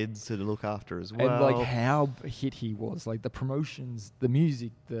kids to look after as well. and like how hit he was, like the promotions, the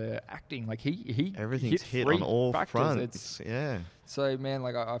music, the acting, like he everything's hit three on all factors. fronts. Yeah. So, man,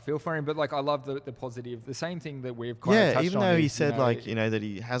 like, I feel for him, but, like, I love the positive. The same thing that we've kind of Yeah, touched even on though he is, said, you know, like, you know, that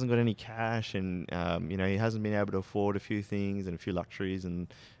he hasn't got any cash and, you know, he hasn't been able to afford a few things and a few luxuries and,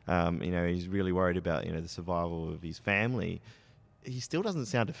 you know, he's really worried about, you know, the survival of his family. He still doesn't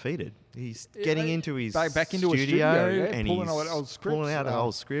sound defeated. He's getting into his back into a studio, yeah, and pulling he's out old scripts, pulling out an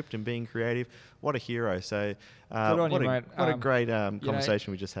old script and being creative. What a hero. So on what, you, a, mate. what a great you know,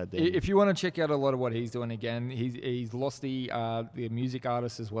 conversation we just had there. If you want to check out a lot of what he's doing again, he's lost the music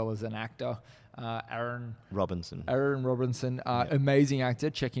artist as well as an actor, Aaron Robinson. amazing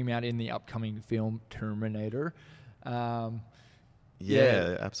actor. Check him out in the upcoming film Terminator. Yeah,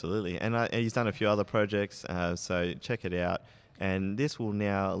 Yeah. absolutely. And he's done a few other projects, so check it out. And this will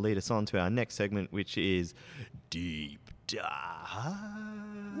now lead us on to our next segment, which is Deep Dive.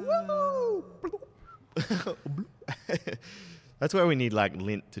 Woo! That's where we need, like,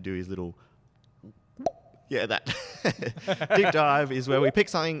 Lint to do his little... Yeah, that. Deep Dive is where we pick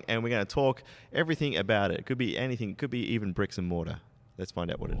something and we're going to talk everything about it. It could be anything. It could be even bricks and mortar. Let's find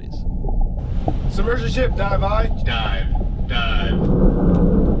out what it is. Submersion ship, dive I. Dive.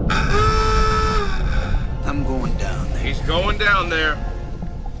 I'm going down there. He's going down there.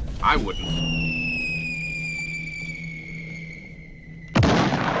 I wouldn't.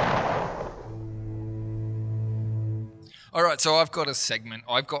 All right, so I've got a segment.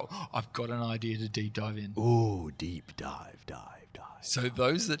 I've got an idea to deep dive in. Ooh, deep dive. So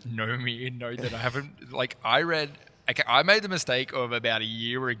those that know me know that I haven't, like, I made the mistake of about a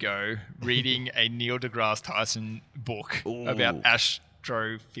year ago reading a Neil deGrasse Tyson book about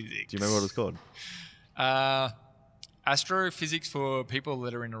astrophysics. Do you remember what it's called? Astrophysics for people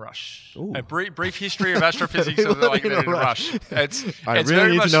that are in a rush. Ooh. A brief history of astrophysics for like that are in a rush. I it's really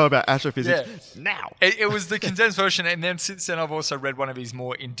very need much, to know about astrophysics now. It was the condensed version, and then since then I've also read one of his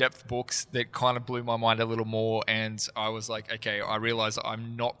more in-depth books that kind of blew my mind a little more, and I was like, okay, I realize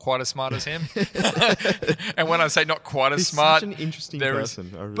I'm not quite as smart as him. And when I say not quite as He's smart, such an interesting there is-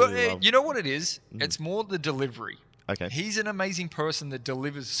 person. I really but love. you know what it is? It's more the delivery. Okay. He's an amazing person that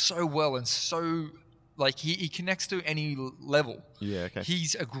delivers so well and so like he connects to any level. Yeah, okay.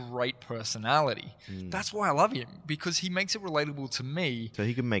 He's a great personality. That's why I love him, because he makes it relatable to me. So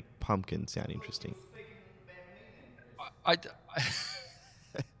he can make pumpkin sound interesting. I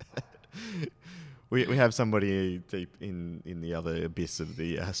We have somebody deep in the other abyss of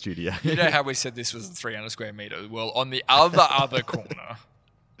the studio. You know how we said this was 300 square meters? Well, on the other corner,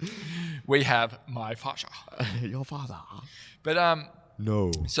 we have my father. Your father. But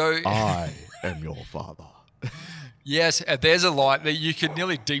No. So I am your father. yes, there's a line that you could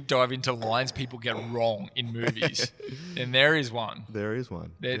nearly deep dive into lines people get wrong in movies, and there is one. There is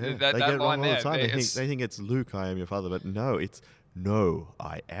one. That they line get it wrong all there, the time. They it's- think it's Luke, I am your father, but no, it's no,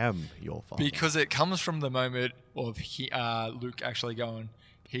 I am your father. Because it comes from the moment of Luke actually going,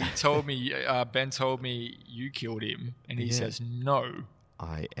 he told me, Ben told me you killed him. And he says, no,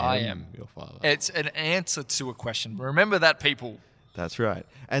 I I am am. your father. It's an answer to a question. Remember that, people. That's right.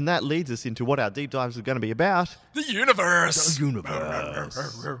 And that leads us into what our deep dives are going to be about. The universe. Universe.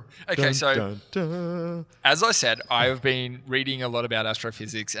 Okay, Dun, so dun, dun. as I said, I have been reading a lot about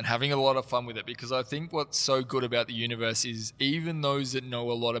astrophysics and having a lot of fun with it, because I think what's so good about the universe is even those that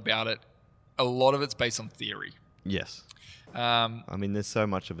know a lot about it, a lot of it's based on theory. Yes. I mean, there's so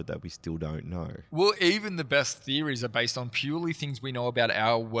much of it that we still don't know. Well, even the best theories are based on purely things we know about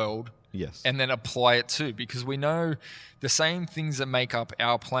our world. Yes. And then apply it too, because we know the same things that make up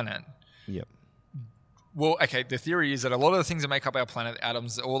our planet. Yep. Well, okay, the theory is that a lot of the things that make up our planet,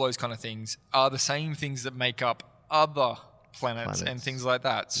 atoms, all those kind of things, are the same things that make up other planets and things like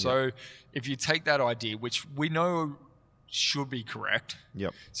that. So if you take that idea, which we know should be correct.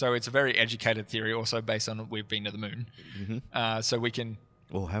 Yep. So it's a very educated theory, also based on we've been to the moon. Mm-hmm. So we can...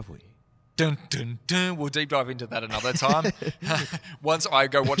 Or have we? Dun, dun, dun. We'll deep dive into that another time. Once I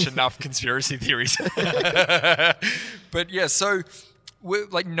go watch enough conspiracy theories. But yeah, so we're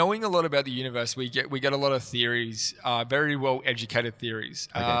like knowing a lot about the universe. We get a lot of theories, very well educated theories.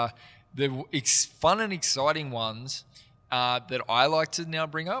 Okay. The fun and exciting ones that I like to now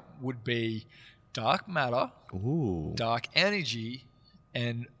bring up would be dark matter, Ooh. dark energy,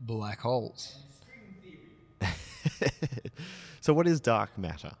 and black holes. So what is dark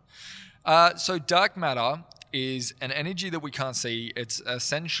matter? So dark matter is an energy that we can't see. It's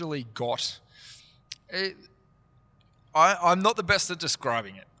essentially got... I'm not the best at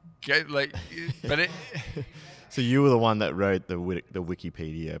describing it. Okay? But it... So you were the one that wrote the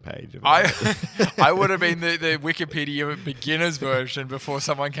Wikipedia page. About it. I would have been the Wikipedia beginner's version before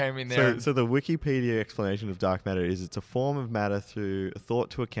someone came in there. So the Wikipedia explanation of dark matter is it's a form of matter thought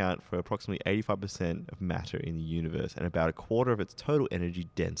to account for approximately 85% of matter in the universe and about a quarter of its total energy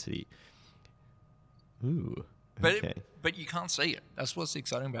density. Ooh. Okay. But you can't see it. That's what's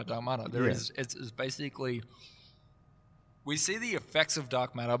exciting about dark matter. It's basically... We see the effects of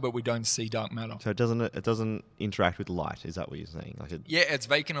dark matter, but we don't see dark matter. So it doesn't interact with light. Is that what you're saying? Yeah, it's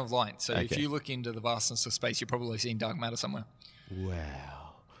vacant of light. So if Okay. you look into the vastness of space, you're probably seeing dark matter somewhere.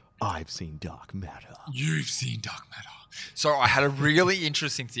 Wow. I've seen dark matter. You've seen dark matter. So I had a really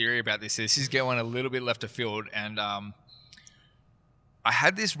interesting theory about this. This is going a little bit left of field, and I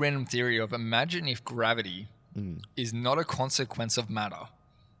had this random theory of imagine if gravity is not a consequence of matter,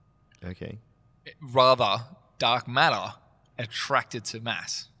 Okay. rather dark matter attracted to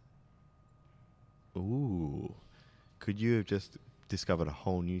mass. Ooh. Could you have just discovered a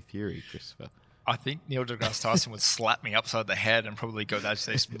whole new theory, Christopher? I think Neil deGrasse Tyson would slap me upside the head and probably go, "That's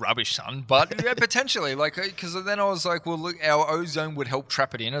this rubbish, son." But yeah, potentially, because then I was like, well, look, our ozone would help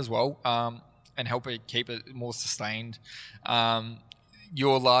trap it in as well, and help it keep it more sustained.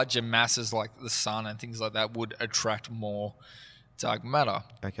 Your larger masses like the sun and things like that would attract more dark matter,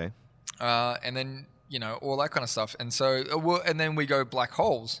 Okay. and then all that kind of stuff. And so, and then we go black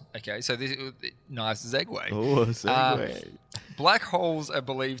holes. Okay, so this nice segue. Oh, segue. Black holes are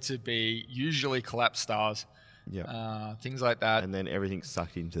believed to be usually collapsed stars, Yeah. things like that. And then everything's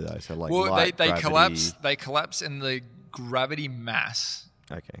sucked into those. So Well, light, they gravity. collapse. They collapse, and the gravity mass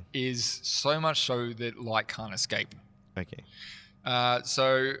Okay. is so much so that light can't escape. Okay.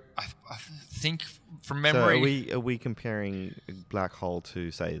 So I think from So memory, are we comparing a black hole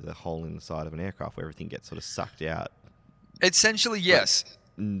to, say, the hole in the side of an aircraft where everything gets sort of sucked out? essentially yes.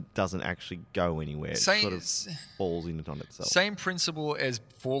 Doesn't actually go anywhere. It Same- sort of falls in on itself. Same principle as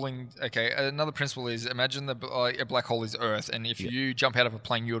falling. Okay, another principle is imagine a black hole is Earth, and if you jump out of a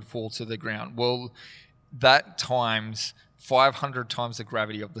plane, you would fall to the ground. Well, that times 500 times the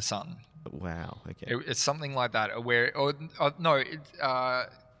gravity of the sun. Wow. Okay. It's something like that.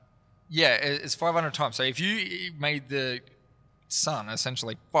 It's 500 times. So if you made the sun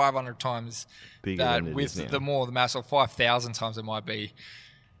essentially 500 times Bigger that than it with is now. the mass of 5,000 times it might be,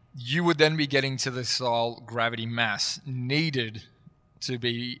 you would then be getting to the style gravity mass needed to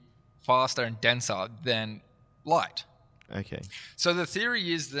be faster and denser than light. Okay. So the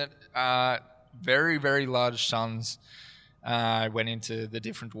theory is that very, very large suns went into the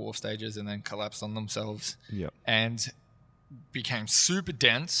different dwarf stages and then collapsed on themselves and became super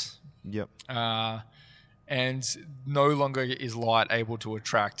dense. Yep. And no longer is light able to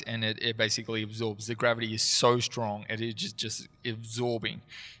attract, and it basically absorbs. The gravity is so strong, it is just absorbing.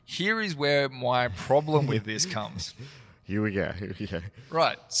 Here is where my problem with this comes. Here we go.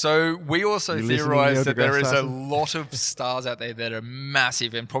 Right. So we also You listening, theorize Neil that there is a deGrasse lot of stars out there that are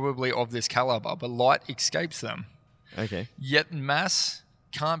massive and probably of this caliber, but light escapes them. Okay. Yet mass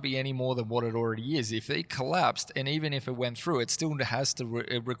can't be any more than what it already is. If it collapsed, and even if it went through, it still has to.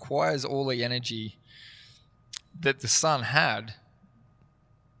 It requires all the energy that the sun had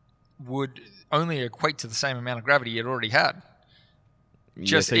would only equate to the same amount of gravity it already had.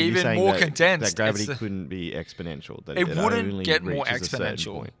 Just so you're even saying more that, condensed. That gravity couldn't be exponential. That it wouldn't only get more reaches a certain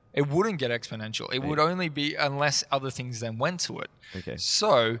exponential. point. It wouldn't get exponential. It would only be unless other things then went to it. Okay.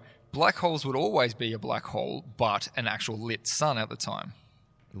 So black holes would always be a black hole, but an actual lit sun at the time.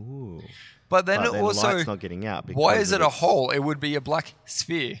 Ooh. But then it also, light's not getting out. why because is it of a hole? It would be a black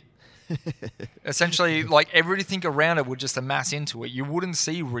sphere. Essentially, like everything around it would just amass into it. You wouldn't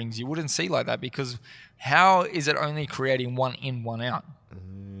see rings. You wouldn't see like that because how is it only creating one in, one out?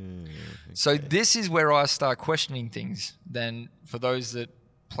 So this is where I start questioning things. Then for those that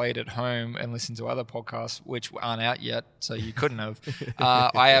played at home and listened to other podcasts, which aren't out yet, so you couldn't have,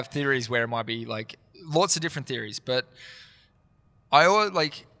 I have theories where it might be like lots of different theories. But I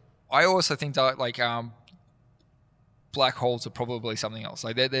also think that black holes are probably something else.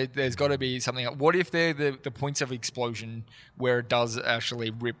 Like there's got to be something else. What if they're the points of explosion where it does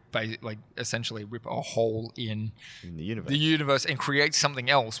actually essentially rip a hole in the universe and create something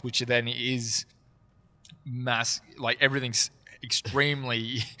else, which then is mass, like everything's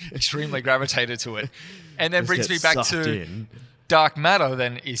extremely gravitated to it, and then brings me back to dark matter.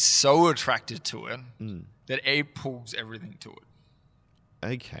 Then is so attracted to it that it pulls everything to it.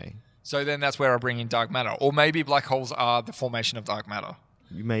 Okay. So then that's where I bring in dark matter. Or maybe black holes are the formation of dark matter.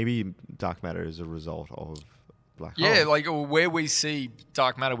 Maybe dark matter is a result of black hole. Yeah, like where we see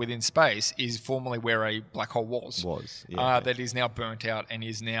dark matter within space is formerly where a black hole was. That is now burnt out and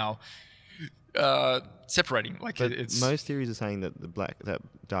is now separating. Like but it's most theories are saying that that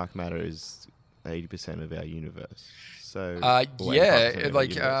dark matter is 80% of our universe. So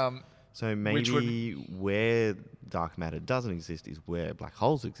so maybe where dark matter doesn't exist is where black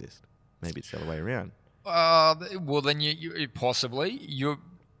holes exist. Maybe it's the other way around. Well, then you possibly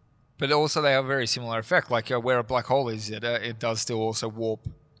but also they have a very similar effect. Like where a black hole is, it does still also warp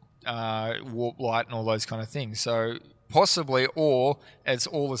light and all those kind of things. So possibly, or it's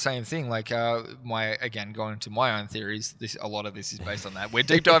all the same thing. Like going into my own theories. A lot of this is based on that. We're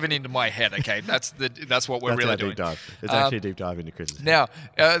deep diving into my head. Okay, that's what we're really doing. Deep dive. It's actually a deep dive into Chris's. Now,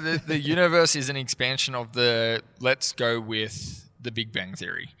 the universe is an expansion of let's go with the Big Bang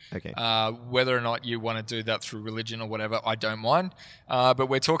Theory. Okay. Whether or not you want to do that through religion or whatever, I don't mind. But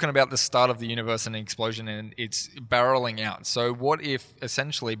we're talking about the start of the universe and an explosion, and it's barreling out. So what if,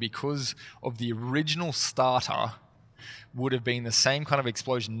 essentially, because of the original starter would have been the same kind of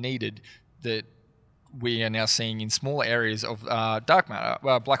explosion needed that we are now seeing in smaller areas of dark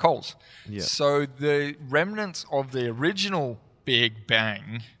matter, black holes. Yeah. So the remnants of the original Big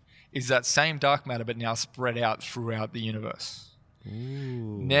Bang is that same dark matter, but now spread out throughout the universe.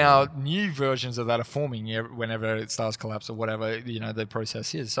 Ooh. Now, new versions of that are forming whenever stars collapse or whatever the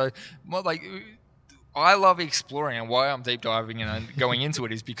process is. So, I love exploring, and why I'm deep diving and going into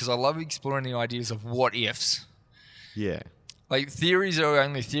it is because I love exploring the ideas of what ifs. Yeah. Like theories are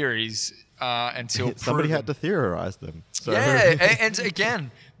only theories until somebody proven. had to theorize them. So. Yeah, and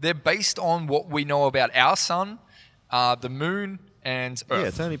again, they're based on what we know about our sun, the moon, and Earth. Yeah,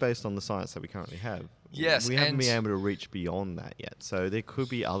 it's only based on the science that we currently have. Yes, we haven't been able to reach beyond that yet. So there could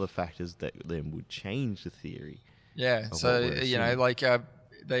be other factors that then would change the theory. Yeah, so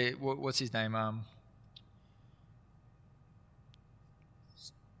what's his name?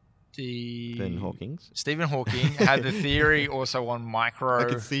 Stephen Hawking. Stephen Hawking had the theory also on micro. I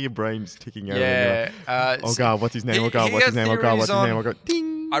can see your brains ticking over. Yeah. Oh God, what's his name? Oh God, what's his name? Oh God, what's his name? Oh God,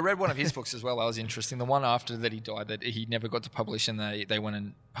 ding. I read one of his books as well. That was interesting. The one after that he died that he never got to publish, and they went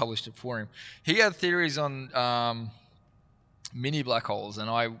and published it for him. He had theories on mini black holes, and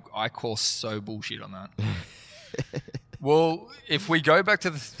I call so bullshit on that. Well, if we go back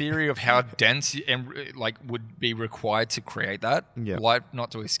to the theory of how dense and would be required to create that light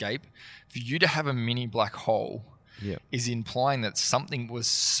not to escape, for you to have a mini black hole is implying that something was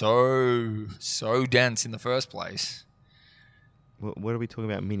so dense in the first place. What are we talking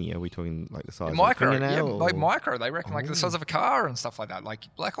about? Mini? Are we talking like the size Micro, of a fingernail? like micro. They reckon like the size of a car and stuff like that. Like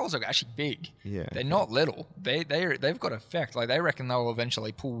black holes are actually big. Yeah, they're not little. They've got effect. Like they reckon they'll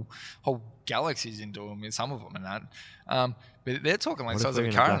eventually pull whole galaxies into them. Some of them and that. But they're talking like the size of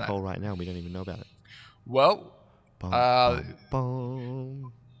a car. We're in a black hole right now. We don't even know about it. Well,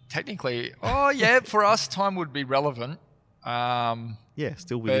 boom. Technically, for us, time would be relevant. Yeah,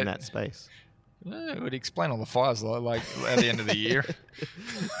 still within that space. It would explain all the fires like at the end of the year,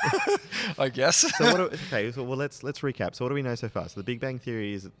 I guess. So let's recap. So what do we know so far? So the Big Bang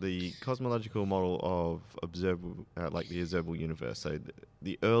Theory is the cosmological model of observable, the observable universe. So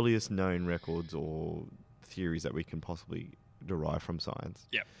the earliest known records or theories that we can possibly derive from science.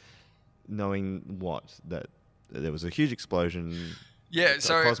 Yeah. Knowing that there was a huge explosion. Yeah. A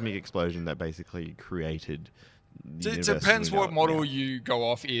So cosmic explosion that basically created. It depends what model you go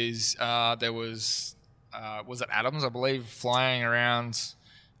off. Is there was it atoms, I believe, flying around,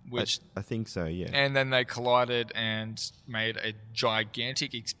 which I think so, yeah. And then they collided and made a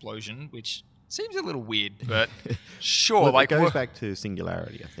gigantic explosion, which seems a little weird, but sure. Well, like it goes back to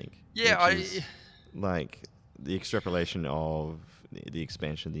singularity, I think. Yeah, is like the extrapolation of the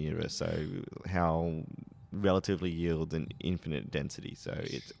expansion of the universe. So how relatively yield an infinite density, so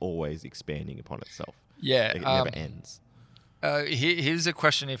it's always expanding upon itself. Yeah, it never ends. Here's a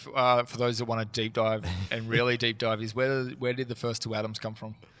question: if for those that want to deep dive and really deep dive, is where did the first two atoms come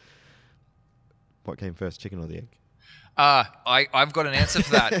from? What came first, chicken or the egg? I've got an answer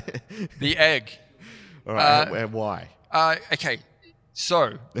for that. The egg. All right, and why? Okay,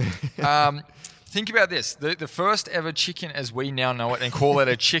 so think about this: the first ever chicken, as we now know it, and call it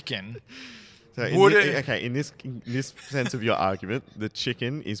a chicken. So in this sense of your argument, the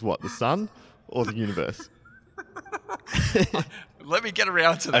chicken is what, the sun or the universe? Let me get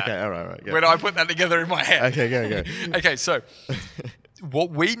around to that. Okay, all right. When I put that together in my head. Okay, go. Okay, so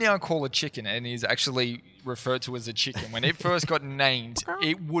what we now call a chicken and is actually referred to as a chicken, when it first got named,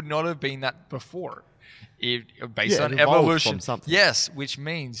 it would not have been that before. Based on evolution. From something. Yes, which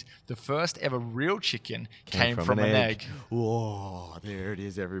means the first ever real chicken came from an egg. Whoa, there it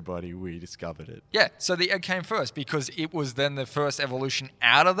is, everybody. We discovered it. Yeah, so the egg came first because it was then the first evolution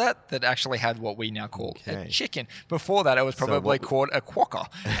out of that actually had what we now call a chicken. Before that, it was probably called a quokka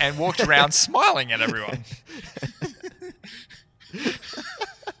and walked around smiling at everyone.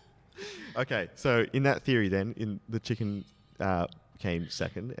 Okay, so in that theory then, the chicken came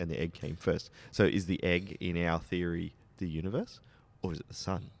second and the egg came first. So is the egg, in our theory, the universe? Or is it the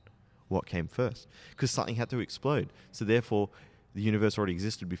sun? What came first? Because something had to explode. So therefore, the universe already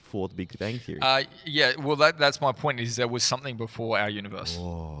existed before the Big Bang Theory. Yeah, well, that's my point, is there was something before our universe.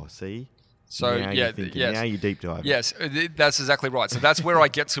 Oh, see? So, now now you deep dive. Yes, that's exactly right. So that's where I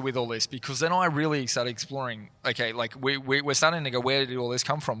get to with all this, because then I really start exploring, okay, like we're starting to go, where did all this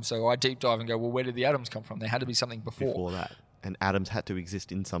come from? So I deep dive and go, well, where did the atoms come from? There had to be something before that. And atoms had to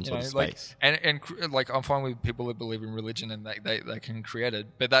exist in some sort of space. And like I'm fine with people that believe in religion and they can create it,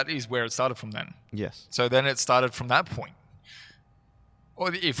 but that is where it started from then. Yes. So then it started from that point.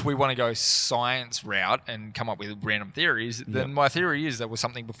 Or if we want to go science route and come up with random theories, then my theory is there was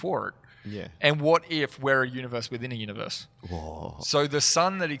something before it. Yeah. And what if we're a universe within a universe? Whoa. So the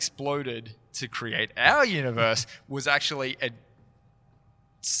sun that exploded to create our universe was actually a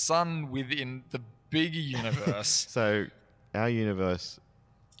sun within the bigger universe. So our universe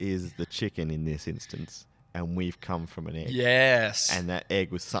is the chicken in this instance, and we've come from an egg. Yes. And that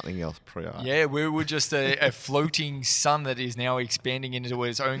egg was something else prior. Yeah, we were just a floating sun that is now expanding into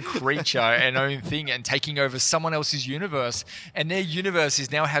its own creature and own thing and taking over someone else's universe. And their universe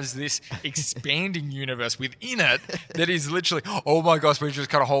now has this expanding universe within it that is literally, oh my gosh, we've just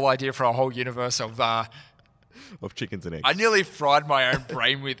got a whole idea for a whole universe of chickens and eggs. I nearly fried my own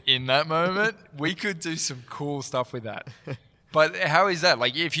brain within that moment. We could do some cool stuff with that. But how is that?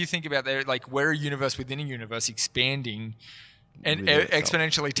 Like, if you think about that, like, we're a universe within a universe expanding and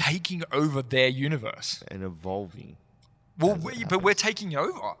exponentially taking over their universe. And evolving. Well, but we're taking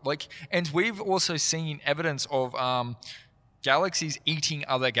over. Like, and we've also seen evidence of galaxies eating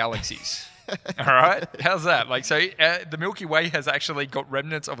other galaxies. All right? How's that? Like, so the Milky Way has actually got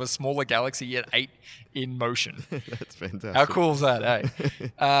remnants of a smaller galaxy yet ate in motion. That's fantastic. How cool is that,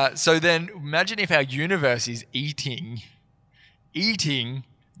 eh? So then imagine if our universe is eating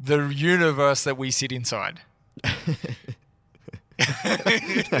the universe that we sit inside.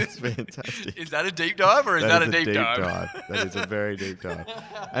 That's fantastic. Is that a deep dive or is that a deep dive? That is a very deep dive.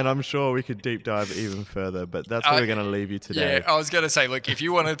 And I'm sure we could deep dive even further, but that's where we're going to leave you today. Yeah, I was going to say, look, if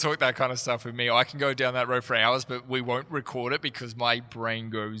you want to talk that kind of stuff with me, I can go down that road for hours, but we won't record it because my brain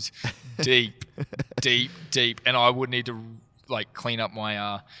goes deep, deep, and I would need to clean up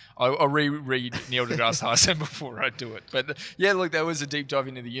my I'll reread Neil deGrasse Tyson before I do it. But yeah, look, that was a deep dive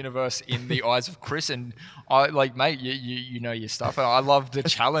into the universe in the eyes of Chris, and I mate, you know your stuff, and I love the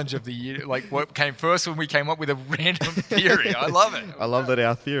challenge of what came first when we came up with a random theory. I love it. I love that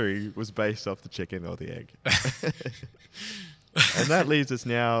our theory was based off the chicken or the egg. And that leaves us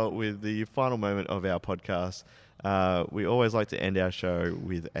now with the final moment of our podcast. We always like to end our show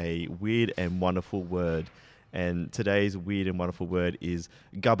with a weird and wonderful word. And today's weird and wonderful word is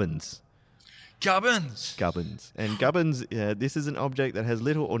gubbins. Gubbins. Gubbins. And gubbins, this is an object that has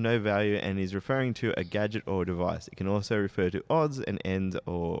little or no value and is referring to a gadget or a device. It can also refer to odds and ends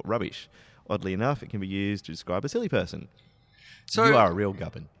or rubbish. Oddly enough, it can be used to describe a silly person. So you are a real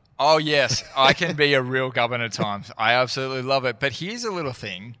gubbin. Oh, yes. I can be a real gubbin at times. I absolutely love it. But here's a little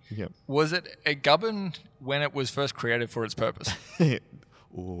thing. Yep. Was it a gubbin when it was first created for its purpose?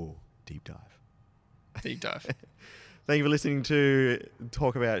 Ooh, deep dive. Deep dive. Thank you for listening to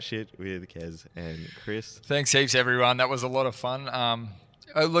Talk About Shit with Kez and Chris. Thanks heaps, everyone. That was a lot of fun.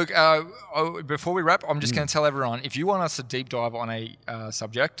 Before we wrap, I'm just going to tell everyone, if you want us to deep dive on a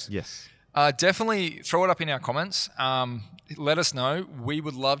subject, yes, definitely throw it up in our comments. Let us know. We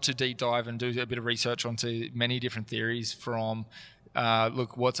would love to deep dive and do a bit of research onto many different theories from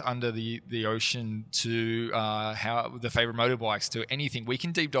what's under the ocean to how the favorite motorbikes to anything. We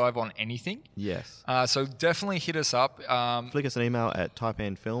can deep dive on anything. Yes. So definitely hit us up. Flick us an email at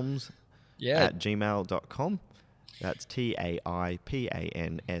taipanfilms@gmail.com. That's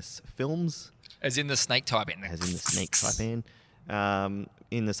TAIPANS films. As in the snake Taipan. As in the snake Taipan.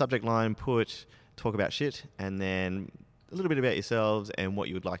 In the subject line, put talk about shit and then a little bit about yourselves and what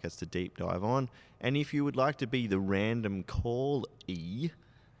you would like us to deep dive on. And if you would like to be the random call-e,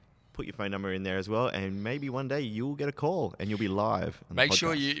 put your phone number in there as well, and maybe one day you'll get a call and you'll be live on the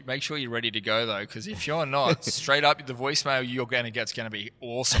podcast. Make sure you're ready to go though, because if you're not, straight up the voicemail you're going to get is going to be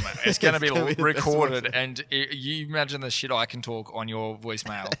awesome. It's going to be recorded, and you imagine the shit I can talk on your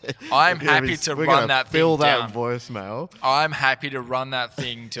voicemail. I'm happy to run that thing fill down. That voicemail. I'm happy to run that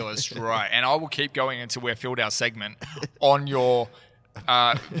thing till it's right, and I will keep going until we've filled our segment on your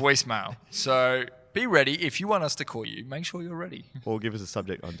voicemail. So be ready. If you want us to call you, make sure you're ready. Or give us a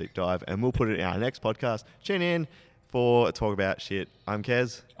subject on Deep Dive, and we'll put it in our next podcast. Tune in for Talk About Shit. I'm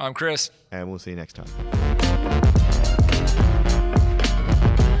Kez. I'm Chris. And we'll see you next time.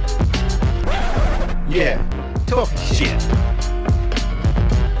 Yeah, talking shit.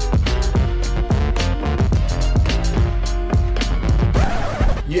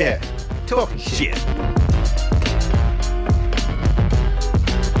 Yeah, talking shit.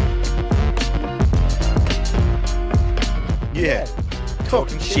 Yeah,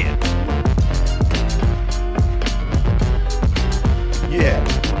 talking shit. Yeah,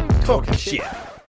 talking shit.